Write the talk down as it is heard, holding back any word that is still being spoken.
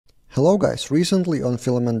Hello guys, recently on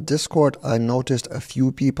Filament Discord I noticed a few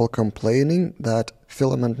people complaining that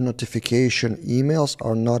Filament notification emails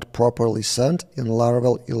are not properly sent in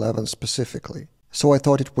Laravel 11 specifically. So I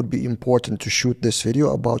thought it would be important to shoot this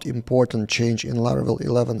video about important change in Laravel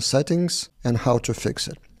 11 settings and how to fix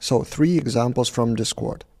it. So 3 examples from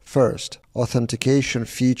Discord. First, authentication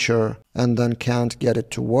feature and then can't get it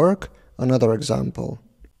to work. Another example.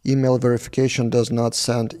 Email verification does not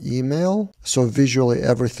send email, so visually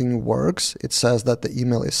everything works. It says that the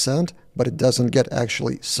email is sent, but it doesn't get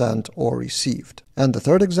actually sent or received. And the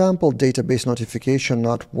third example, database notification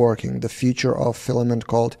not working, the feature of Filament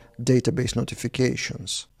called database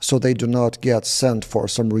notifications. So they do not get sent for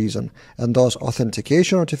some reason. And those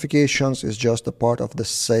authentication notifications is just a part of the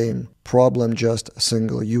same problem, just a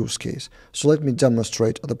single use case. So let me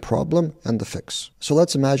demonstrate the problem and the fix. So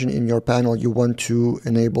let's imagine in your panel you want to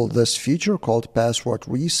enable this feature called password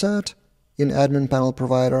reset in admin panel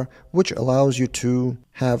provider, which allows you to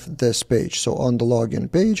have this page. So on the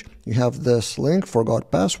login page, you have this link,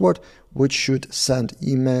 forgot password, which should send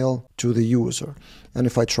email to the user. And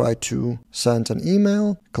if I try to send an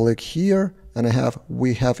email, click here, and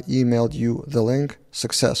we have emailed you the link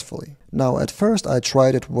successfully. Now at first I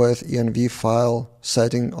tried it with env file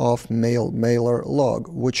setting of mailer log,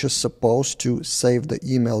 which is supposed to save the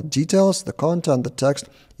email details, the content, the text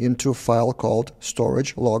into a file called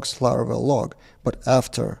storage logs Laravel log. But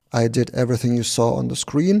after I did everything you saw on the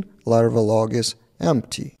screen, Laravel log is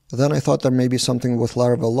empty. Then I thought there may be something with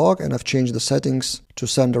Laravel log, and I've changed the settings to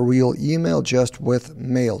send a real email just with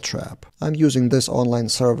Mailtrap. I'm using this online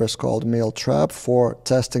service called Mailtrap for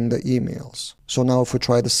testing the emails. So now if we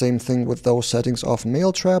try the same thing with those settings of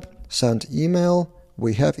Mailtrap, send email,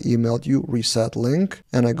 we have emailed you, reset link,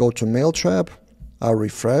 and I go to Mailtrap, I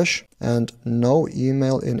refresh, and no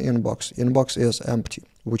email in inbox. Inbox is empty,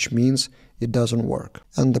 which means it doesn't work.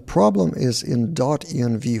 And the problem is in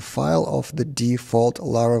 .env file of the default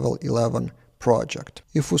Laravel 11 project.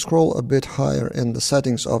 If we scroll a bit higher in the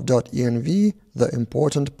settings of .env, the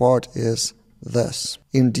important part is this.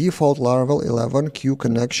 In default Laravel 11, queue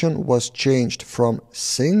connection was changed from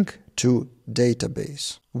sync to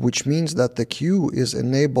database, which means that the queue is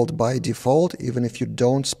enabled by default even if you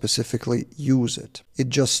don't specifically use it. It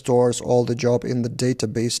just stores all the job in the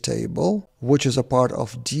database table, which is a part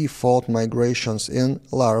of default migrations in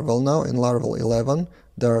Laravel. Now in Laravel 11,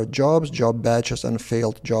 there are jobs, job batches, and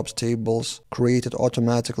failed jobs tables created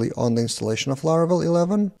automatically on the installation of Laravel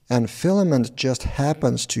 11, and Filament just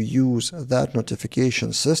happens to use that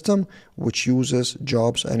notification system, which uses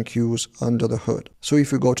jobs and queues under the hood. So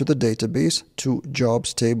if we go to the database, to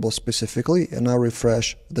jobs table specifically, and now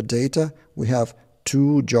refresh the data, we have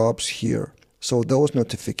 2 jobs here. So those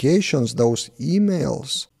notifications, those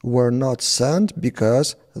emails were not sent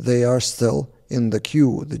because they are still in the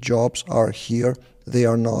queue. The jobs are here. They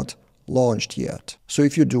are not launched yet. So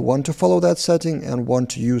if you do want to follow that setting and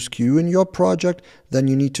want to use queue in your project, then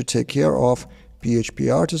you need to take care of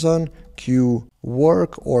PHP Artisan, queue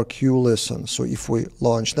work, or queue listen. So if we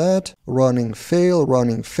launch that, running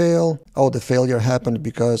fail, oh, the failure happened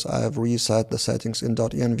because I have reset the settings in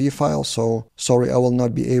 .env file. So sorry, I will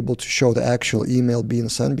not be able to show the actual email being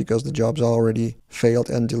sent because the jobs are already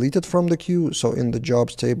failed and deleted from the queue. So in the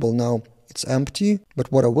jobs table now, it's empty, but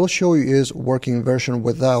what I will show you is working version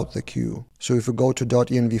without the queue. So if we go to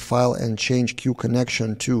 .env file and change queue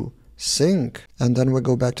connection to sync, and then we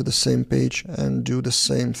go back to the same page and do the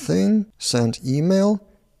same thing, send email,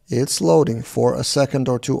 it's loading for a second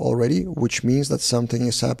or two already, which means that something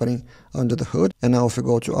is happening under the hood. And now if we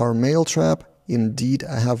go to our Mailtrap, indeed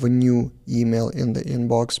I have a new email in the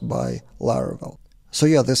inbox by Laravel. So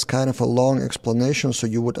yeah, this kind of a long explanation so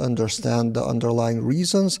you would understand the underlying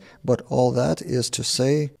reasons, but all that is to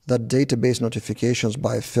say that database notifications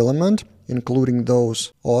by Filament, including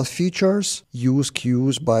those auth features, use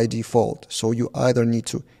queues by default. So you either need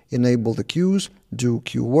to enable the queues, do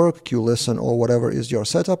queue work, queue listen, or whatever is your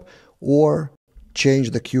setup, or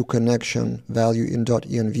change the queue connection value in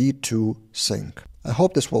 .env to sync. I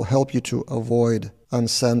hope this will help you to avoid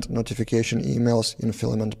unsent notification emails in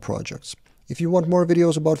Filament projects. If you want more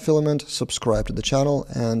videos about Filament, subscribe to the channel,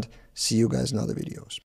 and see you guys in other videos.